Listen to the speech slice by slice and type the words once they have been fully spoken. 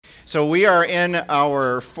So we are in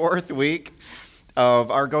our fourth week of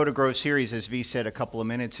our Go to Grow series, as V said a couple of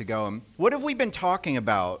minutes ago. And what have we been talking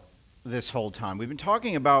about this whole time? We've been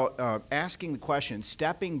talking about asking the question,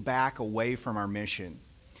 stepping back away from our mission.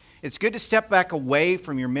 It's good to step back away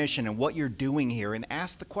from your mission and what you're doing here and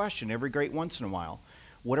ask the question every great once in a while,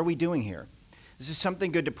 what are we doing here? This is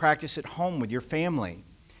something good to practice at home with your family.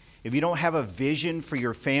 If you don't have a vision for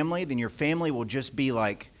your family, then your family will just be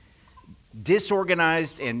like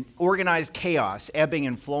disorganized and organized chaos, ebbing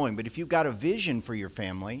and flowing. But if you've got a vision for your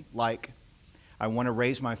family, like I want to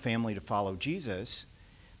raise my family to follow Jesus,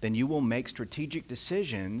 then you will make strategic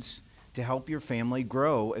decisions to help your family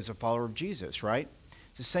grow as a follower of Jesus, right?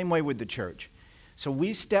 It's the same way with the church. So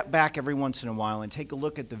we step back every once in a while and take a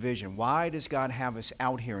look at the vision. Why does God have us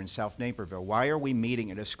out here in South Naperville? Why are we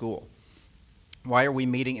meeting at a school? Why are we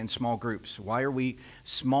meeting in small groups? Why are we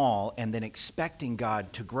small and then expecting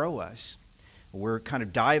God to grow us? We're kind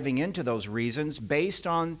of diving into those reasons based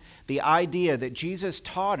on the idea that Jesus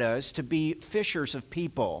taught us to be fishers of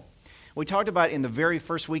people. We talked about in the very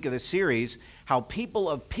first week of the series how people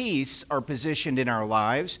of peace are positioned in our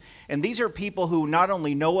lives. And these are people who not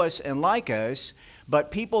only know us and like us,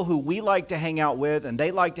 but people who we like to hang out with and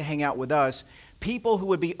they like to hang out with us. People who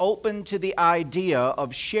would be open to the idea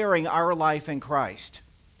of sharing our life in Christ.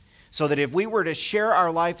 So that if we were to share our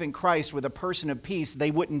life in Christ with a person of peace,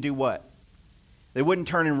 they wouldn't do what? They wouldn't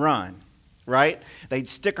turn and run, right? They'd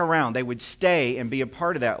stick around. They would stay and be a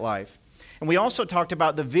part of that life. And we also talked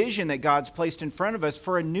about the vision that God's placed in front of us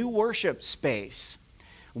for a new worship space.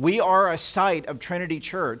 We are a site of Trinity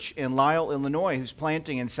Church in Lisle, Illinois, who's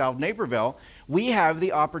planting in South Naperville. We have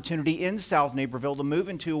the opportunity in South Naperville to move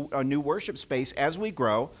into a new worship space as we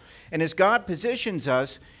grow. And as God positions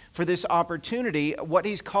us for this opportunity, what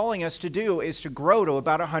He's calling us to do is to grow to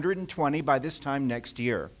about 120 by this time next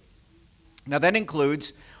year. Now that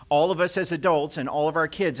includes all of us as adults and all of our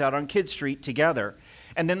kids out on Kid Street together.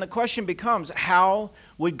 And then the question becomes, how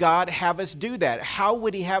would God have us do that? How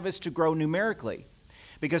would He have us to grow numerically?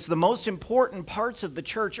 Because the most important parts of the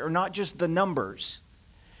church are not just the numbers.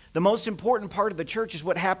 The most important part of the church is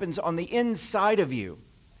what happens on the inside of you,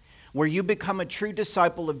 where you become a true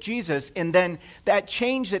disciple of Jesus, and then that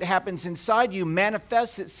change that happens inside you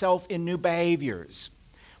manifests itself in new behaviors.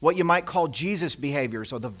 What you might call Jesus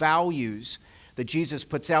behaviors, or the values that Jesus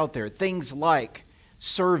puts out there. Things like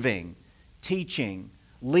serving, teaching,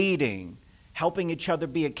 leading, helping each other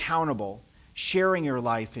be accountable, sharing your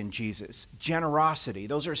life in Jesus, generosity.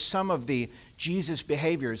 Those are some of the Jesus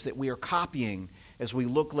behaviors that we are copying as we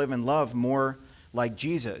look, live, and love more like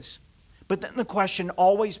Jesus. But then the question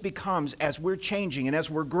always becomes, as we're changing and as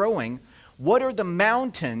we're growing, what are the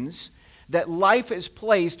mountains that life is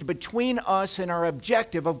placed between us and our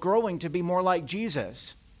objective of growing to be more like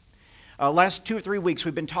Jesus? Last 2 or 3 weeks,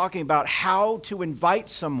 we've been talking about how to invite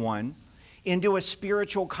someone into a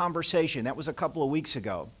spiritual conversation. That was a couple of weeks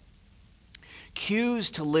ago.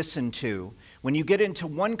 Cues to listen to when you get into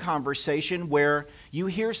one conversation where you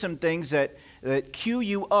hear some things that cue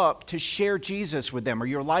you up to share Jesus with them or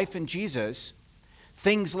your life in Jesus.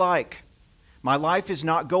 Things like, my life is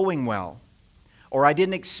not going well, or I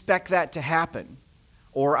didn't expect that to happen,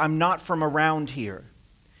 or I'm not from around here.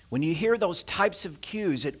 When you hear those types of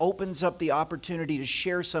cues, it opens up the opportunity to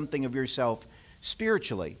share something of yourself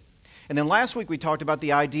spiritually. And then last week we talked about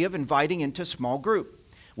the idea of inviting into small group.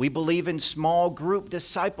 We believe in small group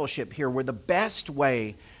discipleship here, where the best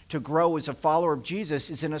way to grow as a follower of Jesus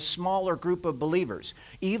is in a smaller group of believers,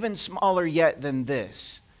 even smaller yet than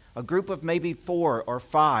this, a group of maybe 4 or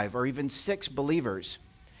 5 or even 6 believers.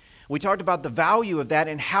 We talked about the value of that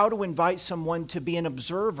and how to invite someone to be an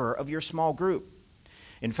observer of your small group.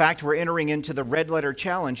 In fact, we're entering into the Red Letter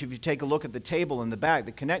Challenge. If you take a look at the table in the back,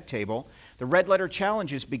 the Connect table, the Red Letter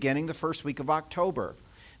Challenge is beginning the first week of October.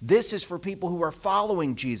 This is for people who are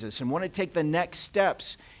following Jesus and want to take the next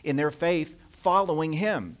steps in their faith following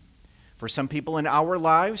Him. For some people in our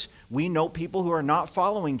lives, we know people who are not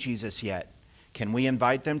following Jesus yet. Can we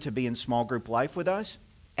invite them to be in small group life with us?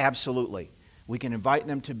 Absolutely. We can invite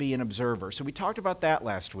them to be an observer. So we talked about that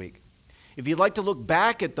last week. If you'd like to look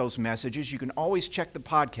back at those messages, you can always check the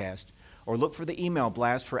podcast or look for the email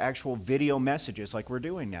blast for actual video messages like we're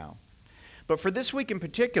doing now. But for this week in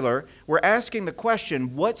particular, we're asking the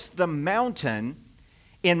question, what's the mountain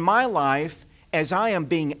in my life as I am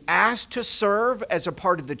being asked to serve as a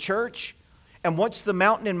part of the church? And what's the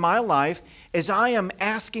mountain in my life as I am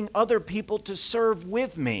asking other people to serve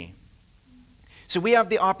with me? So we have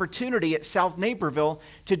the opportunity at South Naperville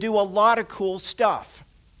to do a lot of cool stuff.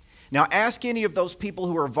 Now ask any of those people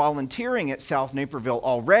who are volunteering at South Naperville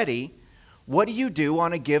already, what do you do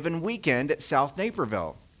on a given weekend at South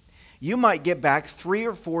Naperville? you might get back 3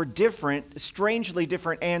 or 4 different, strangely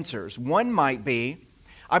different answers. One might be,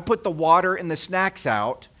 I put the water and the snacks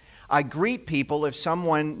out. I greet people if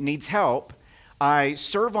someone needs help. I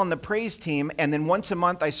serve on the praise team, and then once a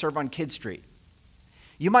month I serve on Kid Street.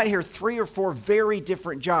 You might hear 3 or 4 very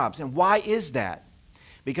different jobs. And why is that?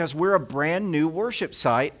 Because we're a brand new worship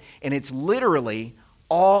site, and it's literally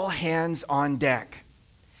all hands on deck.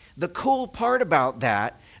 The cool part about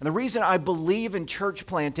that, and the reason I believe in church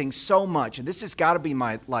planting so much, and this has got to be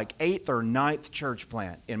my 8th or 9th church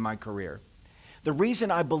plant in my career. The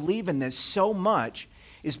reason I believe in this so much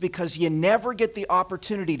is because you never get the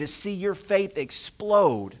opportunity to see your faith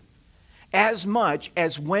explode as much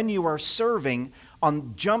as when you are serving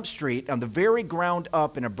on Jump Street on the very ground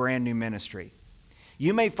up in a brand new ministry.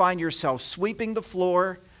 You may find yourself sweeping the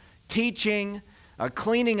floor, teaching,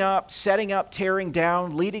 cleaning up, setting up, tearing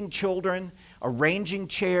down, leading children, arranging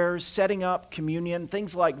chairs, setting up communion,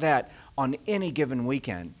 things like that on any given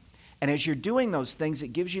weekend. And as you're doing those things, it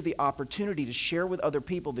gives you the opportunity to share with other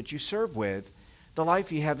people that you serve with the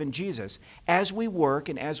life you have in Jesus. As we work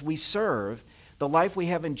and as we serve, the life we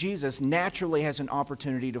have in Jesus naturally has an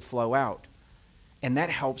opportunity to flow out. And that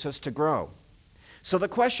helps us to grow. So the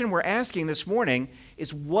question we're asking this morning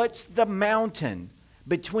is, what's the mountain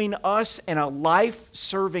between us and a life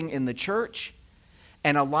serving in the church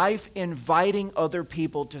and a life inviting other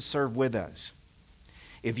people to serve with us?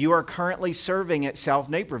 If you are currently serving at South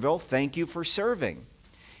Naperville, thank you for serving.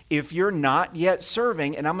 If you're not yet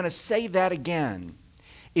serving, and I'm going to say that again,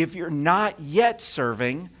 if you're not yet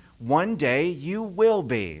serving, one day you will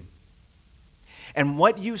be. And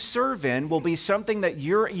what you serve in will be something that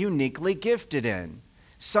you're uniquely gifted in.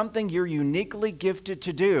 Something you're uniquely gifted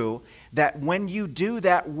to do, that when you do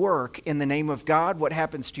that work in the name of God, what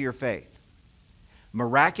happens to your faith?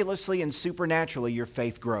 Miraculously and supernaturally, your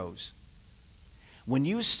faith grows. When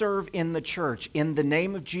you serve in the church in the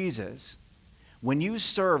name of Jesus, when you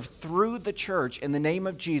serve through the church in the name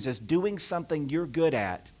of Jesus, doing something you're good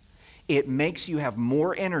at, it makes you have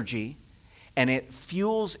more energy, and it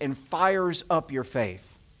fuels and fires up your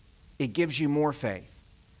faith. It gives you more faith.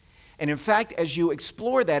 And in fact, as you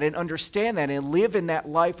explore that and understand that and live in that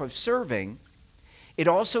life of serving, it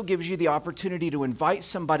also gives you the opportunity to invite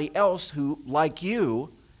somebody else who, like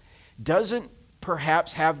you, doesn't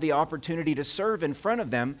perhaps have the opportunity to serve in front of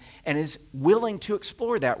them and is willing to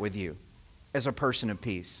explore that with you as a person of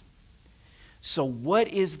peace. So what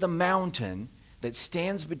is the mountain that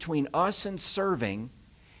stands between us and serving,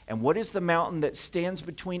 and what is the mountain that stands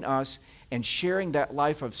between us and sharing that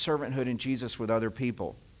life of servanthood in Jesus with other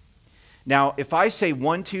people? Now, if I say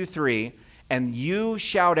 1, 2, 3, and you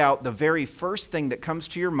shout out the very first thing that comes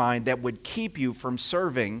to your mind that would keep you from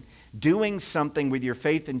serving, doing something with your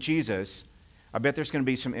faith in Jesus, I bet there's going to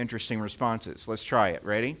be some interesting responses. Let's try it.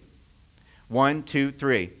 Ready? 1, 2,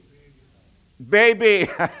 3. Baby!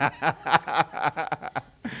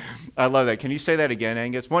 I love that. Can you say that again,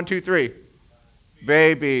 Angus? 1, 2, 3.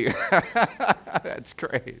 Baby. That's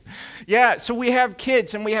great. Yeah, so we have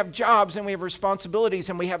kids, and we have jobs, and we have responsibilities,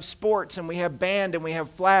 and we have sports, and we have band, and we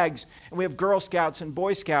have flags, and we have Girl Scouts and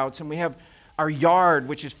Boy Scouts, and we have our yard,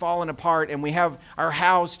 which is falling apart, and we have our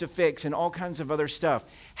house to fix, and all kinds of other stuff.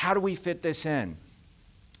 How do we fit this in?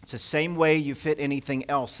 It's the same way you fit anything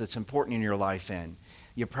else that's important in your life in.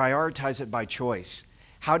 You prioritize it by choice.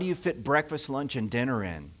 How do you fit breakfast, lunch, and dinner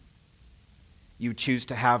in? You choose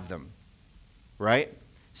to have them. Right?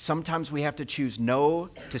 Sometimes we have to choose to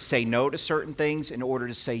say no to certain things in order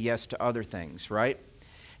to say yes to other things, right?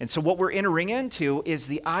 And so what we're entering into is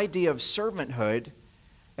the idea of servanthood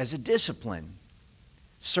as a discipline.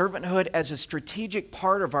 Servanthood as a strategic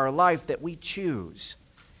part of our life that we choose.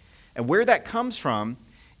 And where that comes from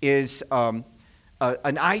is an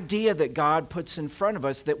idea that God puts in front of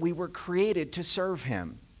us, that we were created to serve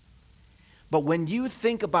Him. But when you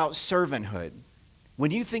think about servanthood, when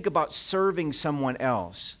you think about serving someone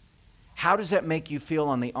else, how does that make you feel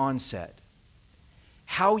on the onset?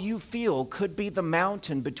 How you feel could be the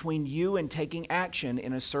mountain between you and taking action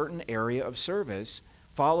in a certain area of service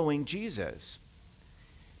following Jesus.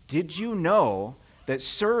 Did you know that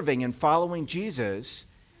serving and following Jesus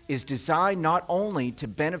is designed not only to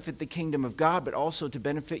benefit the kingdom of God, but also to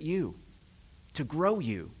benefit you, to grow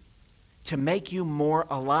you, to make you more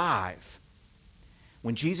alive?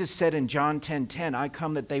 When Jesus said in John 10:10, I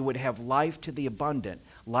come that they would have life to the abundant,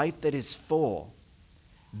 life that is full.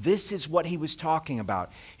 This is what he was talking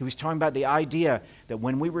about. He was talking about the idea that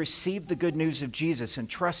when we receive the good news of Jesus and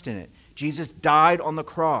trust in it, Jesus died on the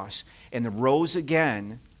cross and rose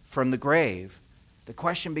again from the grave. The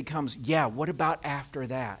question becomes, what about after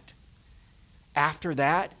that? After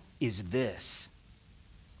that is this.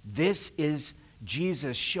 This is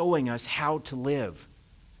Jesus showing us how to live.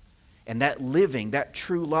 And that living, that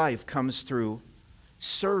true life comes through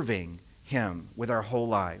serving Him with our whole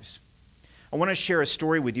lives. I want to share a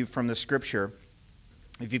story with you from the Scripture.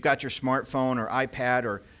 If you've got your smartphone or iPad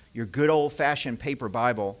or your good old-fashioned paper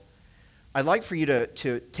Bible, I'd like for you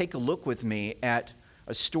to take a look with me at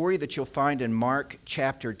a story that you'll find in Mark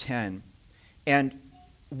chapter 10. And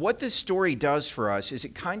what this story does for us is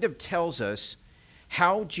it kind of tells us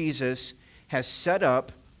how Jesus has set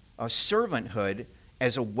up a servanthood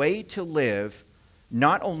as a way to live,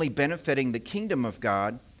 not only benefiting the kingdom of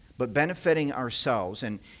God, but benefiting ourselves.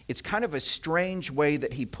 And it's kind of a strange way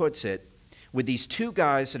that he puts it with these two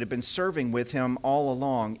guys that have been serving with him all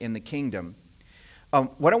along in the kingdom.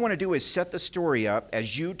 What I want to do is set the story up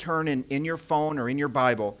as you turn in your phone or in your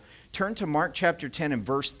Bible. Turn to Mark chapter 10 and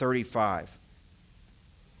verse 35.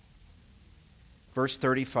 Verse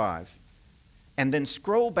 35. And then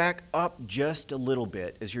scroll back up just a little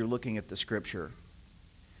bit as you're looking at the Scripture.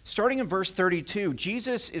 Starting in verse 32,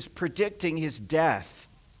 Jesus is predicting his death.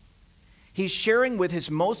 He's sharing with his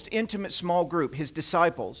most intimate small group, his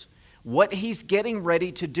disciples, what he's getting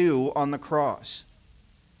ready to do on the cross.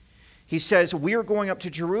 He says, "We are going up to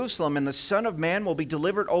Jerusalem, and the Son of Man will be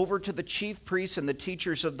delivered over to the chief priests and the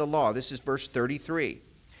teachers of the law." This is verse 33.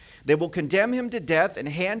 "They will condemn him to death and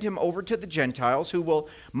hand him over to the Gentiles, who will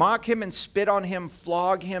mock him and spit on him,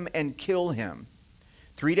 flog him, and kill him.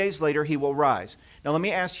 3 days later, he will rise." Now, let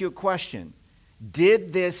me ask you a question.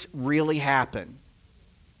 Did this really happen?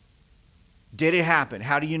 Did it happen?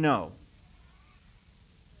 How do you know?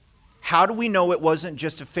 How do we know it wasn't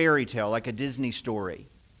just a fairy tale like a Disney story?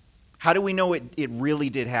 How do we know it really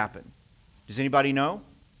did happen? Does anybody know?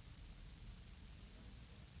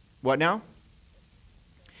 What now?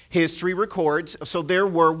 History records, so there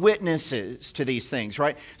were witnesses to these things,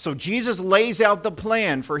 right? So Jesus lays out the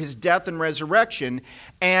plan for his death and resurrection,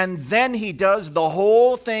 and then he does the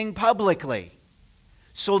whole thing publicly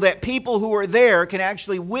so that people who are there can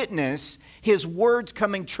actually witness his words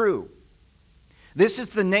coming true. This is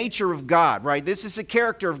the nature of God, right? This is the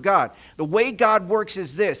character of God. The way God works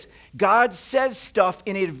is this. God says stuff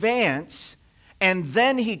in advance, and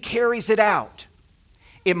then he carries it out.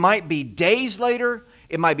 It might be days later.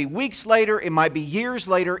 It might be weeks later. It might be years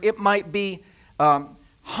later. It might be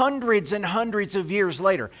hundreds and hundreds of years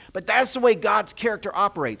later. But that's the way God's character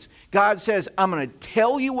operates. God says, "I'm going to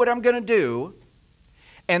tell you what I'm going to do,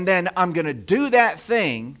 and then I'm going to do that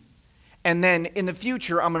thing, and then in the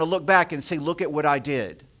future, I'm going to look back and say, look at what I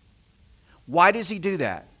did." Why does he do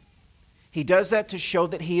that? He does that to show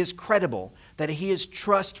that he is credible, that he is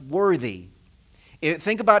trustworthy.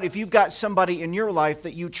 Think about if you've got somebody in your life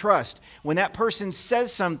that you trust. When that person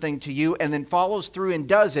says something to you and then follows through and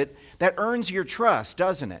does it, that earns your trust,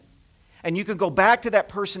 doesn't it? And you can go back to that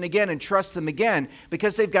person again and trust them again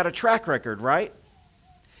because they've got a track record, right?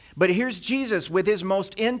 But here's Jesus with his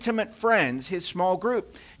most intimate friends, his small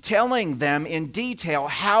group, telling them in detail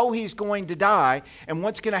how he's going to die and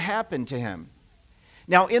what's going to happen to him.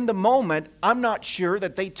 Now, in the moment, I'm not sure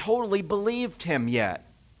that they totally believed him yet.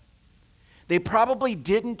 They probably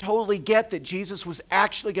didn't totally get that Jesus was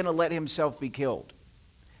actually going to let himself be killed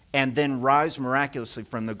and then rise miraculously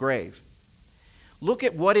from the grave. Look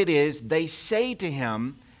at what it is they say to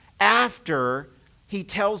him after he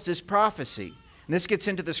tells this prophecy. And this gets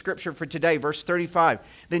into the scripture for today, verse 35.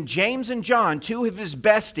 "Then James and John, two of his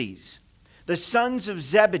besties, the sons of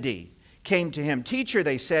Zebedee, came to him. 'Teacher,'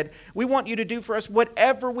 they said, 'we want you to do for us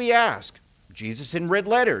whatever we ask.' Jesus, in red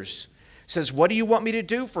letters, says, 'What do you want me to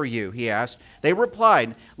do for you?' he asked. They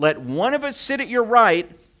replied, 'Let one of us sit at your right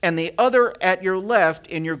and the other at your left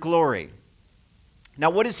in your glory.'" Now,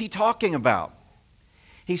 what is he talking about?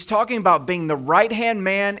 He's talking about being the right-hand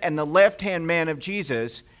man and the left-hand man of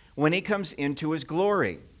Jesus when he comes into his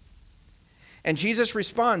glory. And Jesus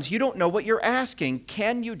responds, "You don't know what you're asking.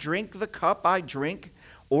 Can you drink the cup I drink,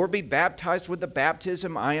 or be baptized with the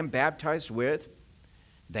baptism I am baptized with?"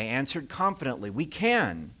 They answered confidently, "We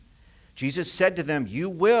can." Jesus said to them, "You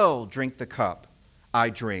will drink the cup I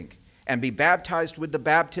drink, and be baptized with the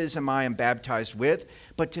baptism I am baptized with,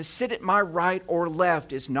 but to sit at my right or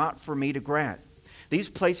left is not for me to grant. These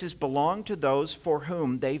places belong to those for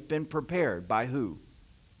whom they've been prepared." By who?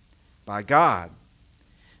 By God.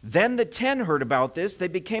 Then the 10 heard about this. They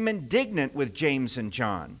became indignant with James and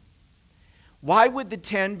John. Why would the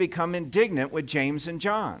 10 become indignant with James and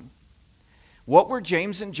John? What were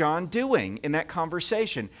James and John doing in that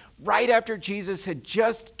conversation right after Jesus had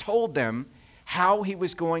just told them how he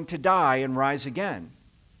was going to die and rise again?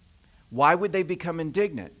 Why would they become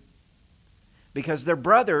indignant? Because their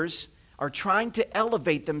brothers are trying to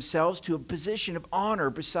elevate themselves to a position of honor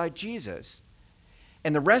beside Jesus.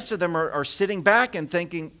 And the rest of them are sitting back and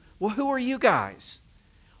thinking, well, who are you guys?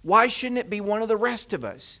 Why shouldn't it be one of the rest of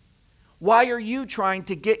us? Why are you trying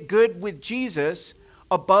to get good with Jesus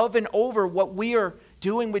above and over what we are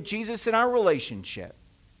doing with Jesus in our relationship?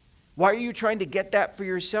 Why are you trying to get that for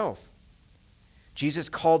yourself? Jesus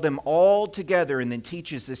called them all together and then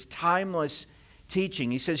teaches this timeless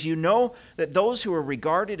teaching. He says, you know that those who are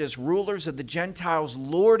regarded as rulers of the Gentiles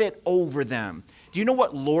lord it over them. Do you know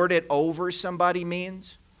what lord it over somebody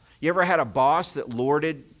means? You ever had a boss that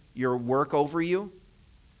lorded your work over you?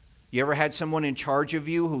 You ever had someone in charge of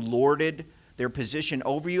you who lorded their position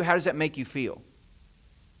over you? How does that make you feel?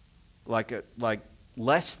 Like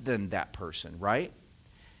less than that person, right?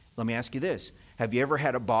 Let me ask you this. Have you ever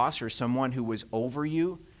had a boss or someone who was over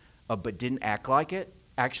you but didn't act like it?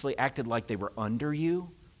 Actually acted like they were under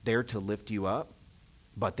you, there to lift you up,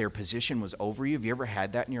 but their position was over you? Have you ever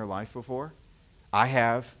had that in your life before? I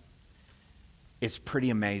have. It's pretty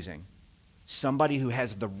amazing. Somebody who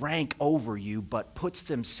has the rank over you but puts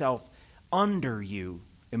themselves under you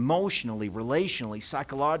emotionally, relationally,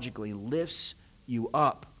 psychologically, lifts you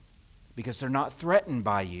up because they're not threatened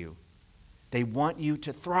by you. They want you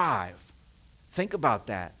to thrive. Think about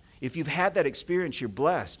that. If you've had that experience, you're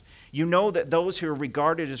blessed. You know that those who are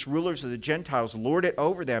regarded as rulers of the Gentiles lord it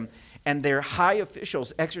over them, and their high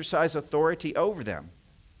officials exercise authority over them.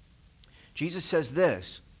 Jesus says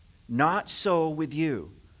this, not so with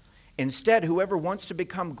you. Instead, whoever wants to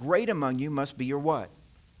become great among you must be your what?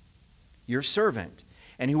 Your servant.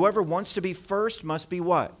 And whoever wants to be first must be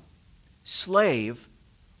what? Slave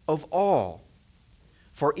of all.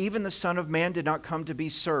 For even the Son of Man did not come to be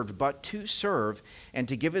served, but to serve and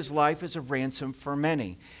to give his life as a ransom for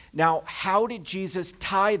many. Now, how did Jesus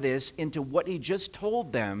tie this into what he just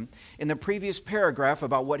told them in the previous paragraph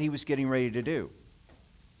about what he was getting ready to do?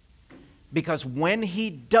 Because when he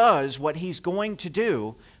does what he's going to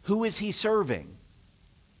do, who is he serving?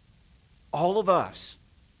 All of us.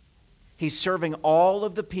 He's serving all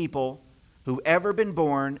of the people who've ever been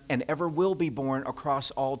born and ever will be born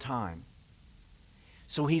across all time.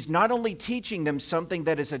 So he's not only teaching them something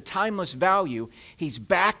that is a timeless value, he's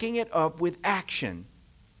backing it up with action.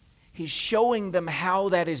 He's showing them how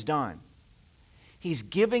that is done. He's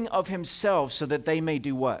giving of himself so that they may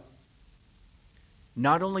do what?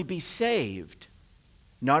 Not only be saved,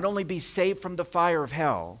 not only be saved from the fire of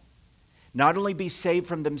hell, not only be saved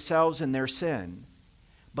from themselves and their sin,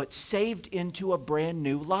 but saved into a brand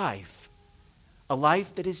new life. A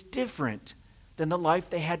life that is different than the life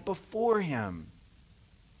they had before him.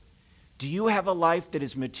 Do you have a life that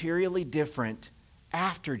is materially different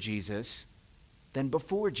after Jesus than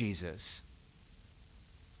before Jesus?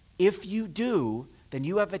 If you do, then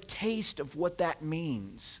you have a taste of what that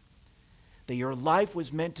means. That your life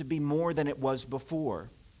was meant to be more than it was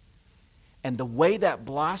before. And the way that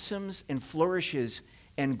blossoms and flourishes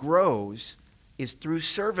and grows is through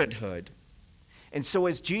servanthood. And so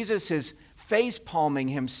as Jesus is face-palming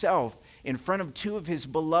himself in front of two of his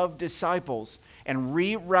beloved disciples and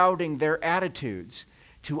rerouting their attitudes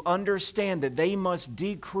to understand that they must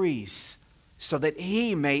decrease so that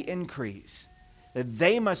he may increase, that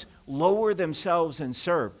they must lower themselves and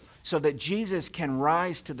serve so that Jesus can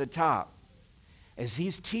rise to the top. As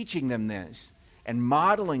he's teaching them this and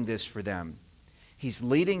modeling this for them, he's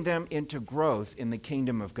leading them into growth in the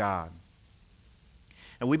kingdom of God.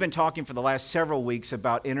 And we've been talking for the last several weeks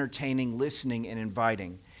about entertaining, listening, and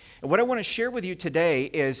inviting. And what I want to share with you today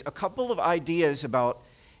is a couple of ideas about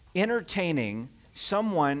entertaining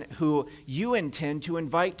someone who you intend to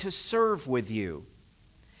invite to serve with you.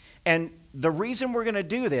 And the reason we're going to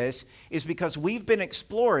do this is because we've been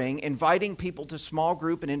exploring inviting people to small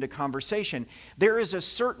group and into conversation. There is a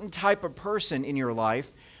certain type of person in your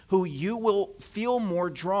life who you will feel more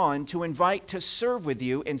drawn to invite to serve with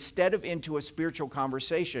you instead of into a spiritual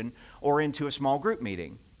conversation or into a small group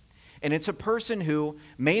meeting. And it's a person who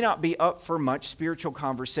may not be up for much spiritual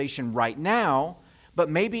conversation right now, but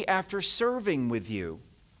maybe after serving with you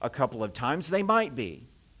a couple of times, they might be.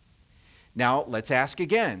 Now, let's ask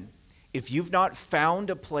again. If you've not found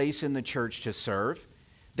a place in the church to serve,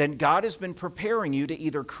 then God has been preparing you to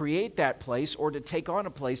either create that place or to take on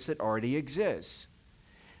a place that already exists.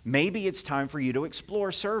 Maybe it's time for you to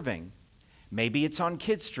explore serving. Maybe it's on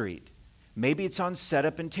Kid Street. Maybe it's on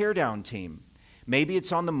setup and teardown team. Maybe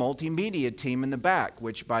it's on the multimedia team in the back,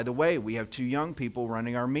 which, by the way, we have 2 young people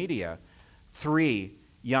running our media. 3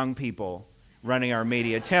 young people running our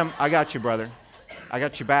media. Tim, I got you, brother. I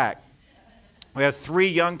got you back. We have 3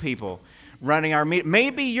 young people running our meeting.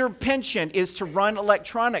 Maybe your penchant is to run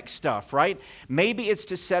electronic stuff, right? Maybe it's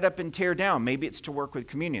to set up and tear down. Maybe it's to work with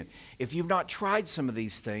communion. If you've not tried some of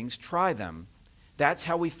these things, try them. That's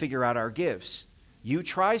how we figure out our gifts. You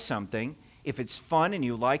try something. If it's fun and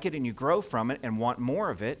you like it and you grow from it and want more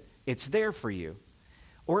of it, it's there for you.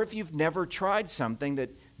 Or if you've never tried something that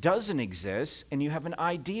doesn't exist and you have an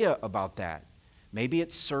idea about that, maybe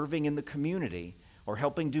it's serving in the community or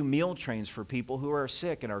helping do meal trains for people who are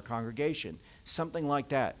sick in our congregation, something like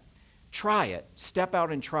that. Try it. Step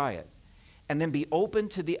out and try it. And then be open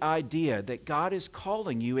to the idea that God is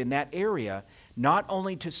calling you in that area not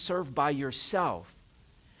only to serve by yourself,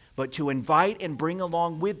 but to invite and bring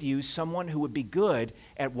along with you someone who would be good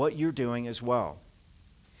at what you're doing as well.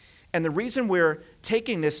 And the reason we're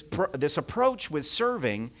taking this approach with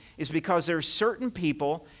serving is because there are certain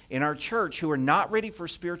people in our church who are not ready for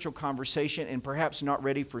spiritual conversation and perhaps not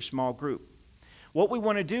ready for small group. What we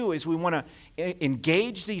want to do is we want to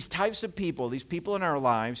engage these types of people, these people in our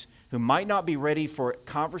lives who might not be ready for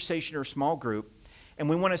conversation or small group, and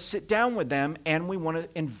we want to sit down with them and we want to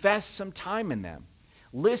invest some time in them.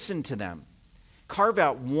 Listen to them. Carve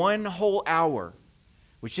out one whole hour,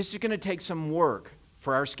 which this is going to take some work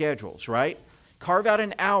for our schedules, right? Carve out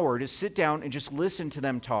an hour to sit down and just listen to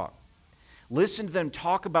them talk. Listen to them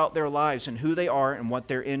talk about their lives and who they are and what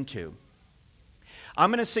they're into. I'm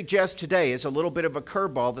going to suggest today, as a little bit of a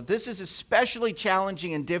curveball, that this is especially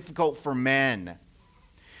challenging and difficult for men.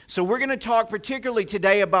 So we're going to talk particularly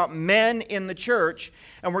today about men in the church,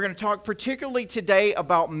 and we're going to talk particularly today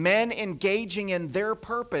about men engaging in their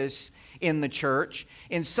purpose in the church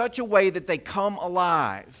in such a way that they come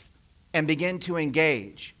alive and begin to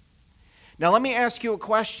engage. Now let me ask you a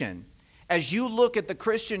question. As you look at the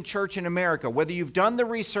Christian church in America, whether you've done the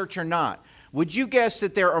research or not, would you guess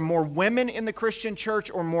that there are more women in the Christian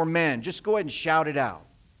church or more men? Just go ahead and shout it out.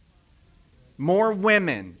 More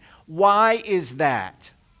women. Why is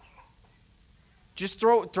that? Just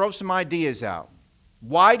throw some ideas out.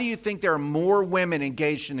 Why do you think there are more women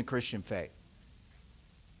engaged in the Christian faith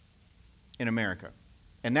in America?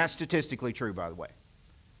 And that's statistically true, by the way.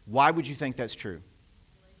 Why would you think that's true?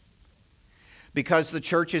 Because the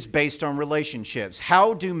church is based on relationships.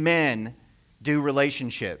 How do men do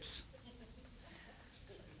relationships?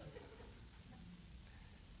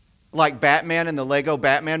 Like Batman in the Lego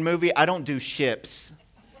Batman movie, I don't do ships.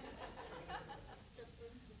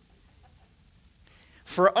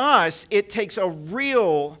 For us, it takes a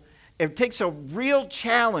real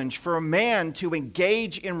challenge for a man to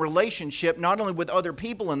engage in relationship, not only with other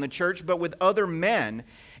people in the church, but with other men.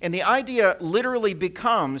 And the idea literally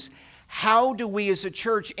becomes, how do we as a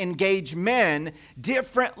church engage men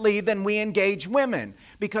differently than we engage women?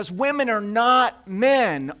 Because women are not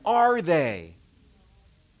men, are they?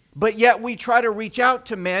 But yet we try to reach out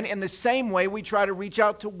to men in the same way we try to reach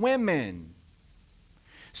out to women.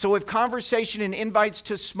 So if conversation and invites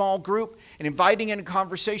to small group and inviting in a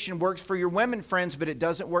conversation works for your women friends, but it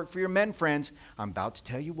doesn't work for your men friends, I'm about to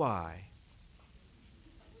tell you why.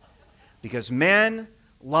 Because men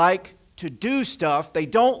like to do stuff, they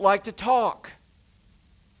don't like to talk.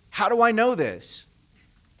 How do I know this?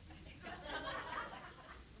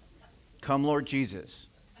 Come, Lord Jesus.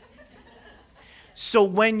 So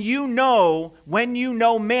when you know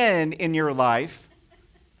men in your life,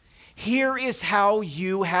 here is how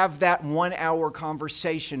you have that 1 hour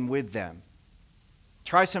conversation with them.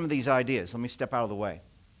 Try some of these ideas. Let me step out of the way.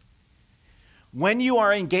 When you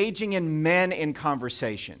are engaging in men in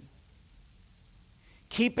conversation,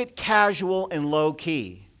 keep it casual and low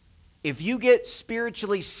key. If you get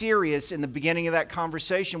spiritually serious in the beginning of that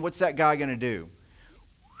conversation, what's that guy going to do?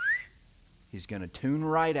 He's going to tune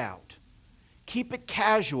right out. Keep it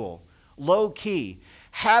casual, low key.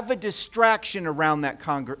 Have a distraction around that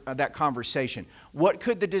conversation. What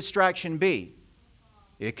could the distraction be?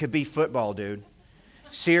 It could be football, dude.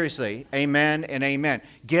 Seriously, amen and amen.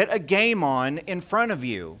 Get a game on in front of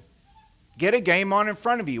you. Get a game on in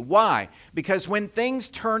front of you. Why? Because when things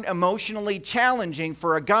turn emotionally challenging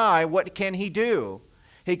for a guy, what can he do?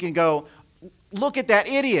 He can go, look at that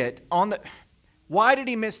idiot on the... Why did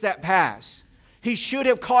he miss that pass? He should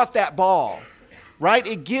have caught that ball. Right?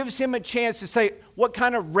 It gives him a chance to say, what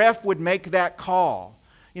kind of ref would make that call?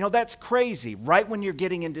 You know, that's crazy, right when you're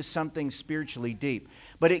getting into something spiritually deep.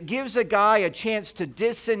 But it gives a guy a chance to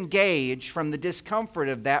disengage from the discomfort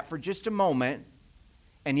of that for just a moment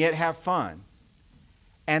and yet have fun.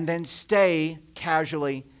 And then stay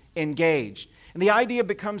casually engaged. And the idea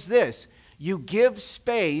becomes this. You give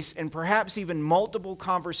space and perhaps even multiple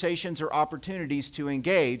conversations or opportunities to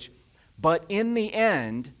engage, but in the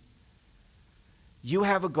end, you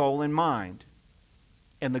have a goal in mind.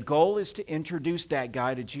 And the goal is to introduce that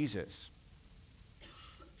guy to Jesus.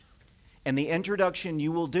 And the introduction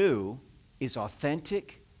you will do is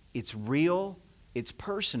authentic, it's real, it's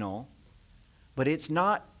personal, but it's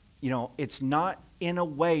not, it's not in a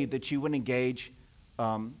way that you would engage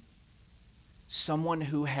someone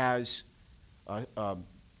who has an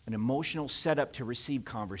emotional setup to receive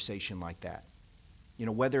conversation like that.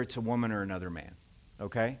 Whether it's a woman or another man,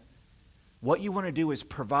 okay? What you want to do is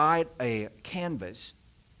provide a canvas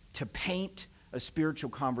to paint a spiritual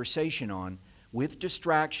conversation on with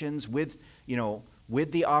distractions, with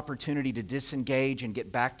the opportunity to disengage and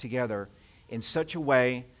get back together in such a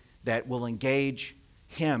way that will engage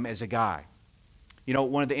him as a guy.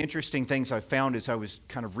 One of the interesting things I found as I was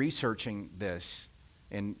kind of researching this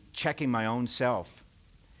and checking my own self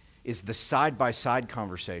is the side-by-side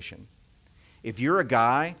conversation. If you're a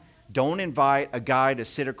guy, don't invite a guy to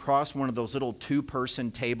sit across one of those little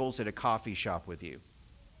two-person tables at a coffee shop with you.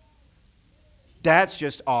 That's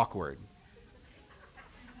just awkward.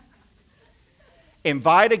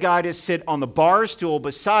 Invite a guy to sit on the bar stool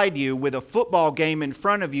beside you with a football game in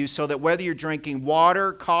front of you so that whether you're drinking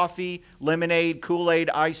water, coffee, lemonade,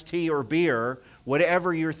 Kool-Aid, iced tea, or beer,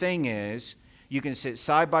 whatever your thing is, you can sit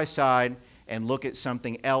side by side and look at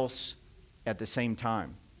something else at the same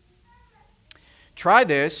time. Try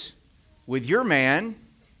this with your man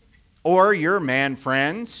or your man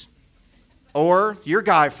friends or your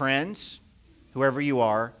guy friends, whoever you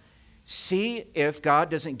are. See if God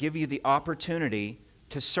doesn't give you the opportunity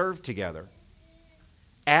to serve together.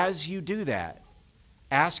 As you do that,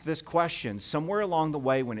 ask this question somewhere along the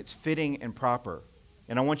way when it's fitting and proper.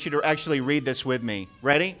 And I want you to actually read this with me.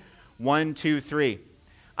 Ready? 1, 2, 3.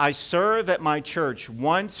 I serve at my church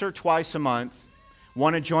once or twice a month.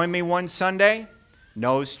 Want to join me one Sunday?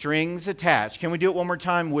 No strings attached. Can we do it one more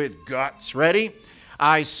time with guts? Ready?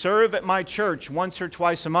 I serve at my church once or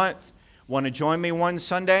twice a month. Want to join me one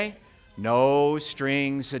Sunday? No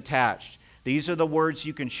strings attached. These are the words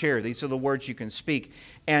you can share. These are the words you can speak.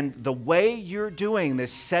 And the way you're doing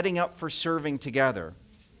this, setting up for serving together,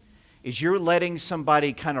 is you're letting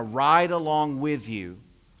somebody kind of ride along with you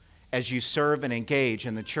as you serve and engage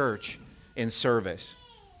in the church in service.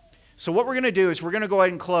 So what we're going to do is we're going to go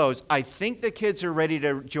ahead and close. I think the kids are ready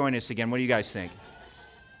to join us again. What do you guys think?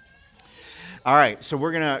 All right, so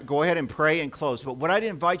we're going to go ahead and pray and close. But what I'd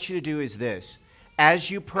invite you to do is this.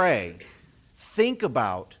 As you pray, think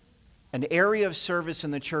about an area of service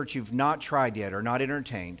in the church you've not tried yet or not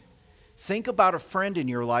entertained. Think about a friend in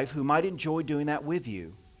your life who might enjoy doing that with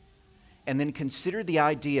you. And then consider the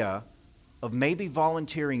idea of maybe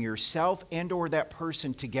volunteering yourself and or that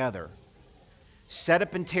person together. Set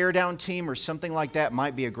up and tear down team or something like that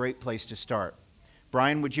might be a great place to start.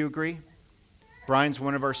 Brian, would you agree? Brian's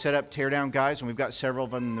one of our set up tear down guys, and we've got several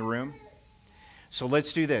of them in the room. So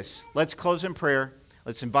let's do this. Let's close in prayer.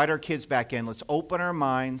 Let's invite our kids back in. Let's open our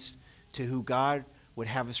minds to who God would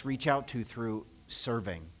have us reach out to through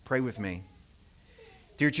serving. Pray with me.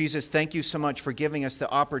 Dear Jesus, thank you so much for giving us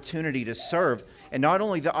the opportunity to serve. And not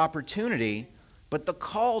only the opportunity, but the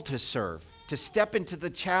call to serve, to step into the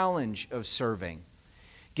challenge of serving.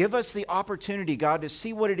 Give us the opportunity, God, to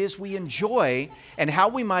see what it is we enjoy and how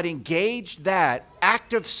we might engage that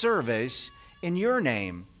act of service in your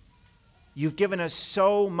name. You've given us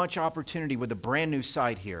so much opportunity with a brand new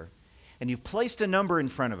site here. And you've placed a number in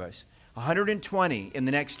front of us, 120 in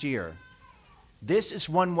the next year. This is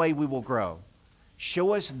one way we will grow.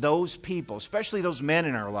 Show us those people, especially those men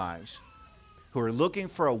in our lives, who are looking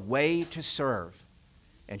for a way to serve.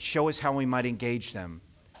 And show us how we might engage them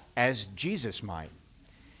as Jesus might.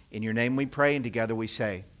 In your name we pray, and together we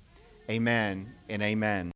say, amen and amen.